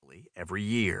every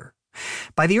year.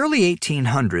 By the early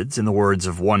 1800s, in the words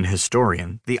of one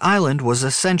historian, the island was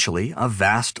essentially a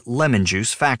vast lemon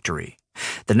juice factory.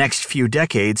 The next few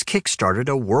decades kick-started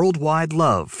a worldwide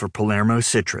love for Palermo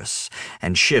citrus,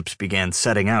 and ships began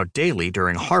setting out daily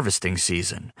during harvesting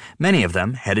season, many of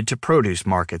them headed to produce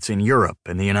markets in Europe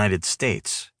and the United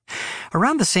States.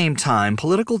 Around the same time,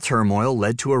 political turmoil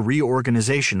led to a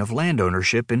reorganization of land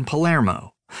ownership in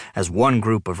Palermo. As one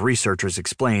group of researchers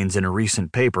explains in a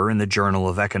recent paper in the Journal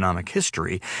of Economic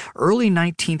History, early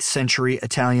 19th century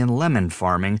Italian lemon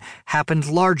farming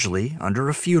happened largely under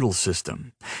a feudal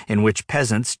system, in which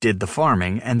peasants did the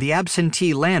farming and the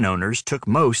absentee landowners took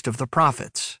most of the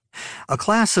profits. A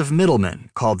class of middlemen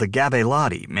called the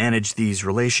gabellati managed these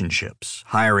relationships,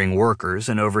 hiring workers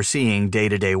and overseeing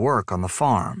day-to-day work on the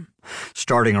farm.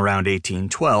 Starting around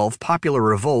 1812, popular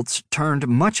revolts turned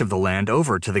much of the land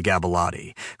over to the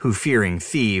gabellati, who, fearing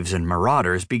thieves and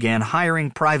marauders, began hiring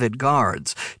private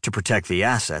guards to protect the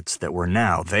assets that were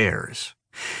now theirs.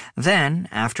 Then,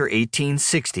 after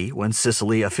 1860, when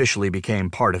Sicily officially became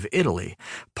part of Italy,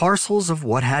 parcels of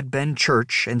what had been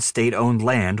church and state-owned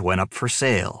land went up for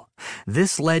sale.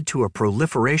 This led to a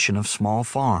proliferation of small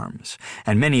farms,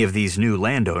 and many of these new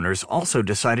landowners also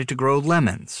decided to grow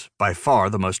lemons, by far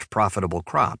the most profitable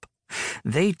crop.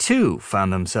 They, too,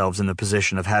 found themselves in the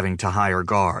position of having to hire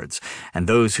guards, and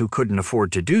those who couldn't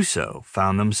afford to do so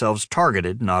found themselves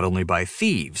targeted not only by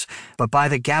thieves, but by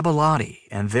the gabellati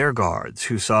and their guards,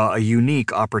 who saw a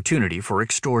unique opportunity for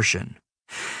extortion.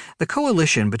 The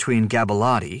coalition between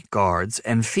gabellati, guards,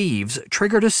 and thieves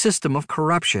triggered a system of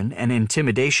corruption and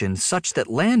intimidation such that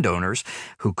landowners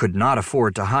who could not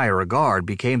afford to hire a guard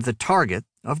became the target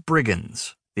of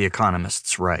brigands, the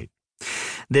economists write.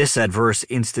 This adverse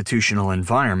institutional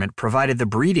environment provided the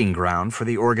breeding ground for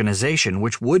the organization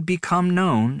which would become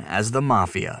known as the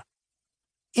Mafia.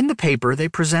 In the paper, they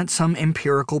present some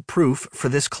empirical proof for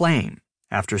this claim.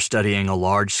 After studying a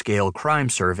large-scale crime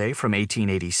survey from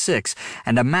 1886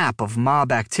 and a map of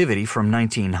mob activity from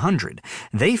 1900,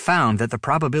 they found that the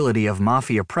probability of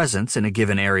Mafia presence in a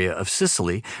given area of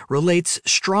Sicily relates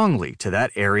strongly to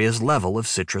that area's level of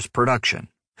citrus production.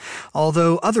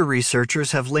 Although other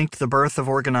researchers have linked the birth of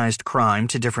organized crime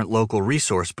to different local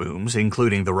resource booms,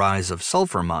 including the rise of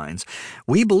sulfur mines,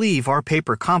 we believe our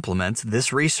paper complements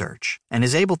this research and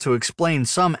is able to explain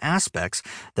some aspects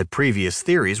that previous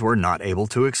theories were not able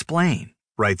to explain,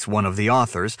 writes one of the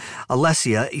authors,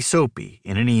 Alessia Isopi,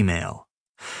 in an email.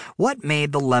 What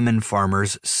made the lemon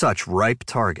farmers such ripe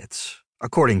targets?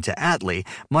 According to Attlee,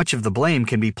 much of the blame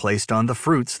can be placed on the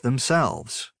fruits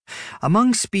themselves.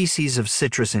 Among species of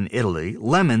citrus in Italy,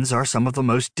 lemons are some of the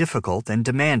most difficult and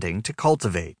demanding to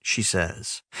cultivate, she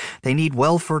says. They need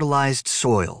well-fertilized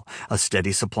soil, a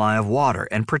steady supply of water,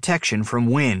 and protection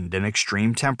from wind and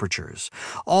extreme temperatures,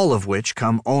 all of which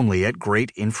come only at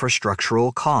great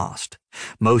infrastructural cost.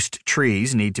 Most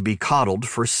trees need to be coddled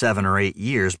for 7 or 8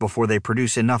 years before they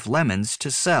produce enough lemons to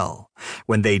sell.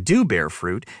 When they do bear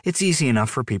fruit, it's easy enough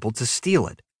for people to steal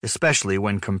it, especially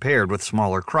when compared with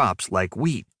smaller crops like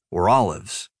wheat or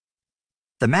olives.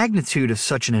 The magnitude of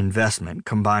such an investment,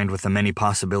 combined with the many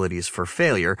possibilities for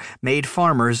failure, made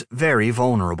farmers very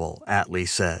vulnerable, Attlee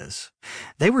says.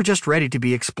 They were just ready to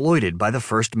be exploited by the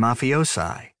first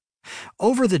mafiosi.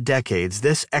 Over the decades,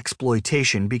 this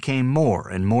exploitation became more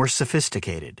and more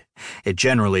sophisticated. It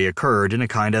generally occurred in a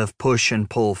kind of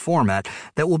push-and-pull format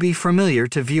that will be familiar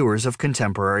to viewers of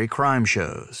contemporary crime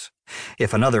shows.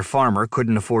 If another farmer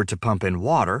couldn't afford to pump in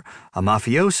water, a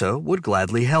mafioso would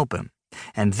gladly help him,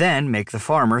 and then make the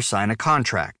farmer sign a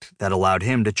contract that allowed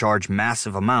him to charge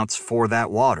massive amounts for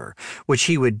that water, which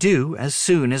he would do as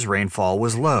soon as rainfall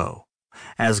was low.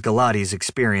 As Galati's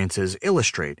experiences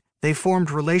illustrate, they formed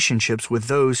relationships with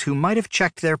those who might have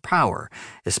checked their power,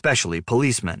 especially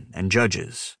policemen and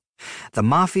judges. The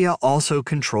Mafia also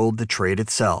controlled the trade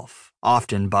itself,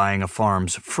 often buying a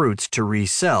farm's fruits to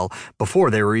resell before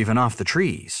they were even off the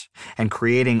trees, and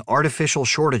creating artificial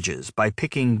shortages by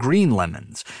picking green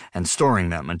lemons and storing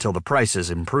them until the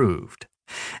prices improved.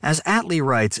 As Attlee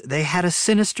writes, they had a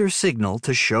sinister signal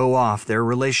to show off their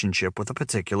relationship with a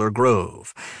particular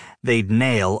grove. They'd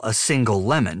nail a single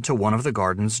lemon to one of the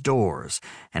garden's doors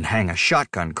and hang a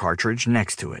shotgun cartridge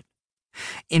next to it.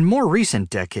 In more recent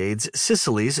decades,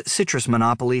 Sicily's citrus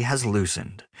monopoly has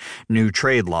loosened. New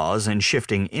trade laws and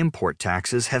shifting import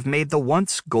taxes have made the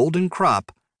once golden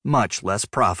crop much less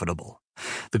profitable.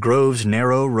 The grove's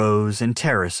narrow rows and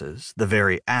terraces, the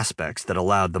very aspects that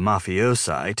allowed the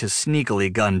mafiosi to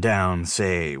sneakily gun down,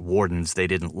 say, wardens they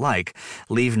didn't like,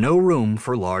 leave no room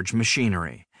for large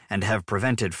machinery, and have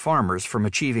prevented farmers from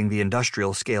achieving the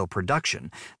industrial-scale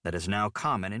production that is now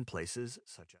common in places such as